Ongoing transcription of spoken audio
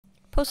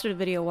posted a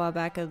video a while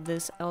back of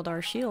this Eldar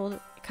shield.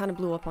 It kind of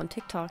blew up on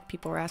TikTok.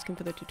 People were asking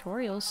for the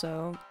tutorial,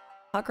 so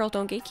Hot Girls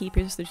Don't Gatekeep,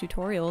 here's the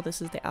tutorial.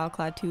 This is the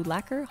Alclad 2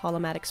 Lacquer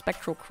Holomatic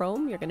Spectral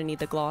Chrome. You're going to need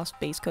the gloss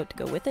base coat to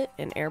go with it,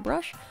 an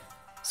airbrush,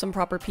 some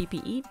proper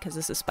PPE because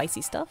this is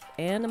spicy stuff,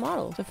 and a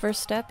model. The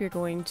first step, you're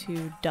going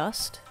to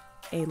dust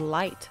a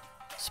light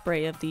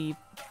spray of the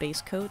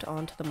base coat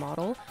onto the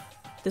model.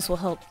 This will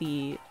help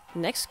the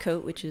next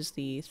coat, which is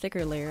the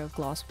thicker layer of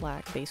gloss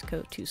black base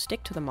coat, to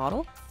stick to the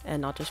model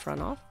and not just run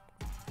off.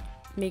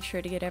 Make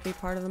sure to get every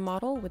part of the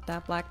model with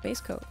that black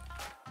base coat.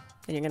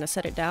 Then you're going to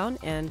set it down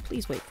and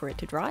please wait for it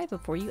to dry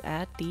before you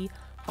add the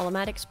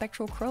Holomatic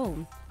Spectral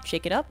Chrome.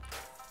 Shake it up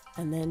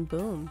and then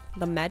boom,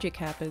 the magic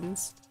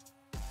happens.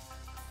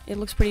 It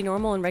looks pretty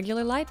normal in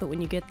regular light, but when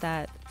you get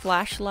that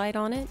flashlight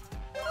on it,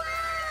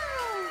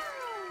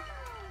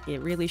 it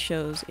really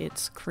shows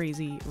its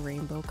crazy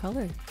rainbow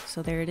color.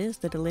 So there it is,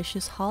 the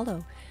delicious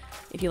holo.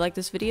 If you like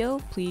this video,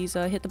 please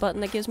hit the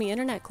button that gives me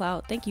internet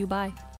clout. Thank you, bye.